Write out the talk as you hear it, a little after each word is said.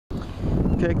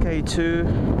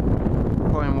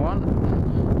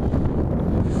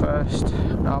KK2'1, first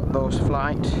outdoors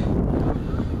flight,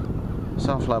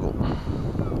 soft level.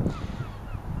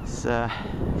 It's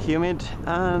humid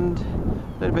and a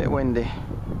little bit windy.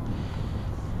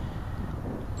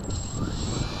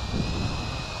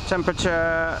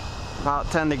 Temperature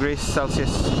about 10 degrees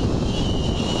Celsius.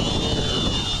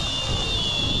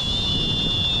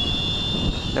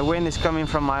 The wind is coming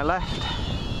from my left.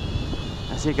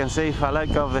 As you can see, if I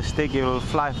let go of the stick, it will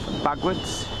fly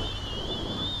backwards.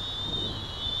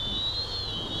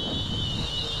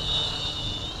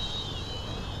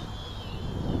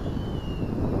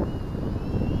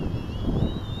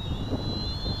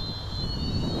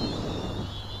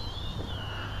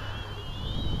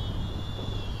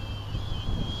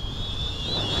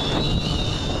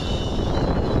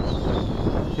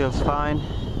 Feels fine.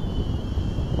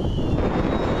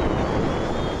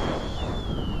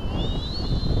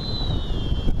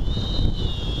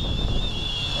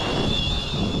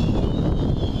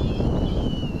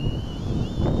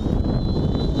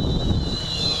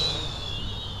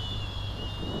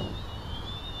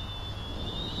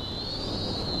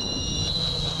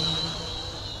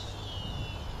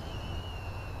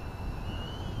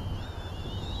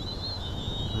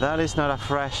 That is not a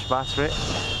fresh battery.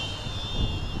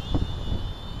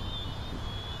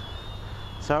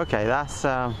 So okay, that's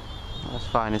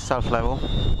fine. It's self-level.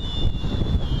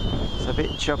 It's a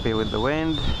bit choppy with the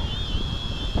wind.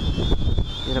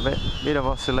 Bit of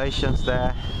oscillations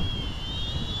there,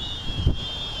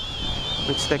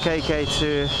 which the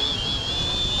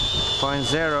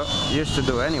KK2'1 used to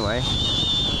do anyway.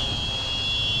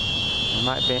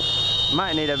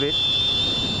 Might need a bit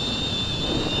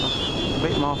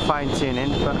more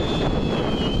fine-tuning, but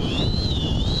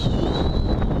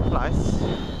nice.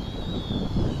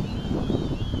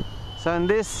 So in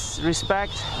this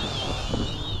respect,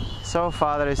 so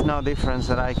far there is no difference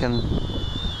that I can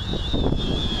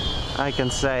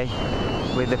say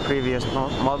with the previous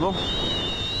model.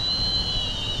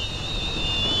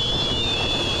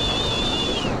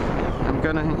 I'm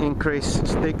gonna increase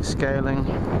stick scaling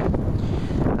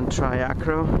and try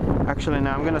acro. Actually,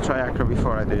 no, I'm gonna try acro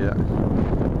before I do that.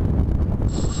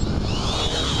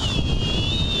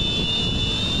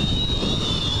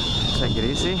 Take it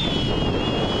easy.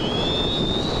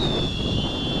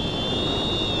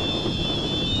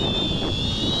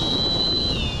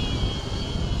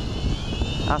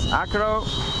 That's acro.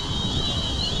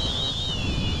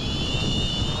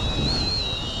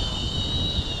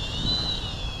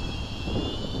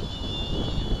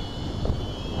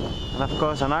 And of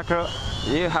course on acro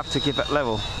you have to keep it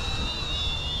level.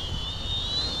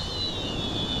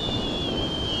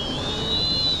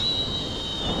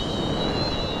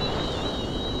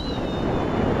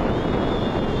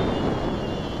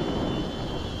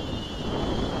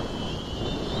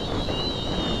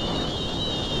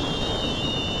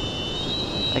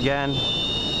 Again,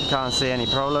 can't see any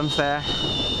problems there.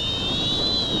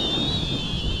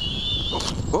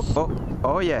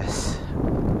 Oh yes,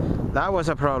 that was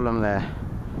a problem there.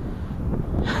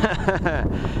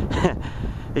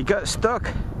 It got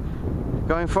stuck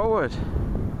going forward.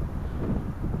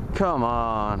 Come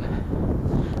on.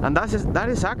 And that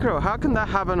is acro. How can that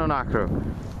happen on acro?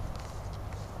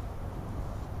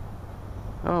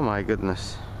 Oh my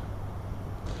goodness.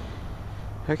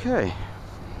 Okay.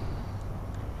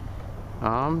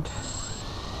 Armed.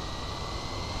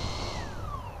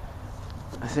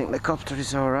 I think the copter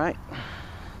is alright.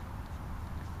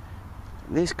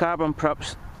 These carbon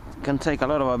props can take a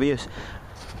lot of abuse.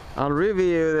 I'll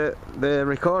review the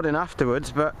recording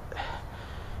afterwards, but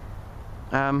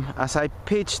as I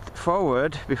pitched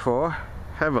forward before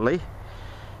heavily,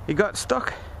 it got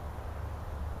stuck.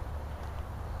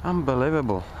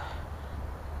 Unbelievable.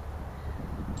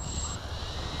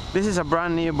 This is a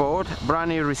brand new board, brand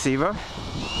new receiver.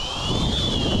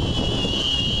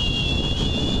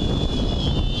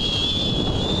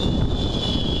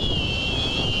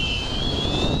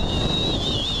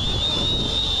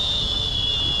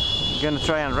 I'm gonna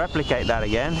try and replicate that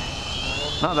again.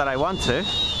 Not that I want to,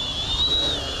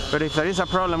 but if there is a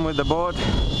problem with the board,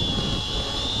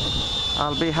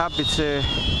 I'll be happy to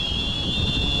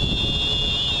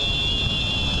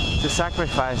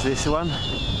sacrifice this one.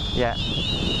 Yeah,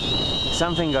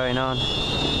 something going on.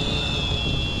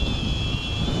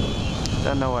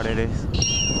 Don't know what it is.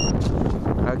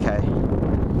 Okay,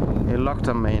 it locked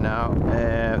on me now.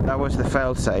 That was the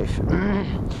fail-safe.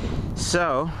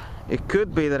 So it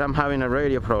could be that I'm having a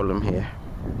radio problem here.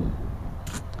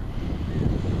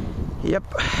 Yep,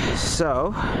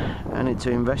 so I need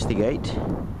to investigate,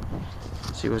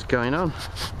 see what's going on.